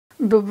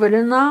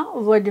Добрина,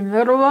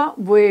 Владимирова,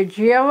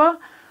 Бояджиева.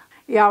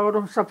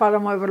 Явором се пада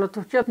мой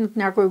братовчет,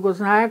 някой го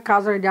знае.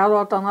 Казах дядо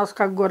Атанас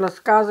как го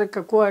разказа,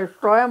 какво е,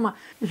 що е.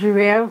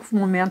 Живея в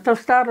момента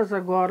в Стара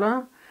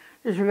Загора.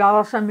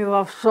 Живяла съм и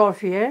в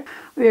София.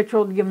 Вече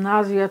от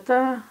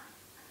гимназията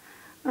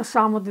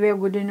само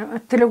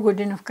 3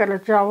 години в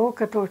Карачево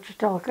като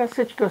учителка.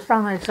 Всички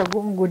останали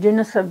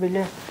години са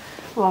били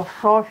в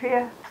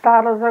София,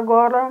 Стара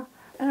Загора.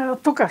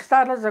 Тук в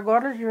Стара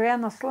Загора живея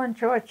на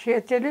Слънчева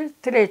 4,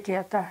 3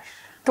 етаж.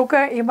 Тук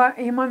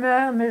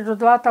имаме между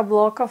двата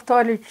блока,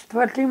 2 и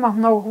 4, имах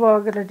много хубава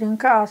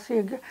градинка.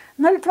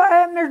 Нали,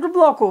 това е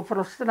междублоково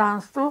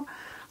пространство,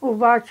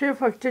 обаче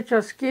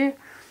фактически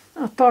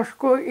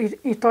Тошко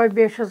и той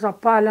беше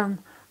запален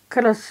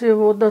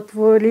красиво да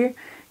твори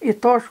и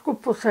Тошко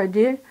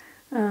посади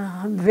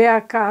 2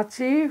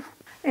 акации.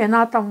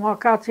 Едната му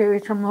акация е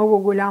вече много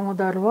голямо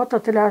дърво, та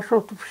трябваше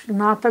от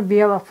общината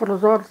биела в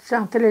прозорци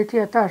на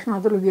 3 етаж на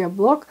другия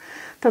блок.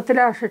 Та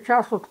трябваше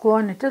част от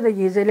клоните да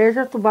ги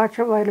изрежат,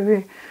 обаче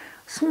върви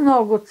с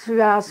много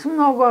цвят, с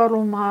много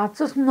аромат,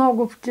 с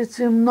много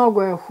птици,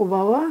 много е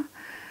хубава.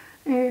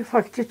 И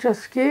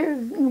фактически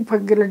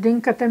пък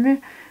градинката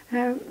ми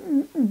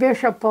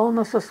беше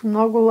пълна с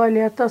много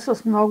лалета,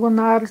 с много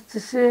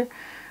нарциси,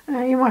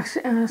 имах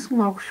с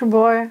много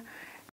шибое.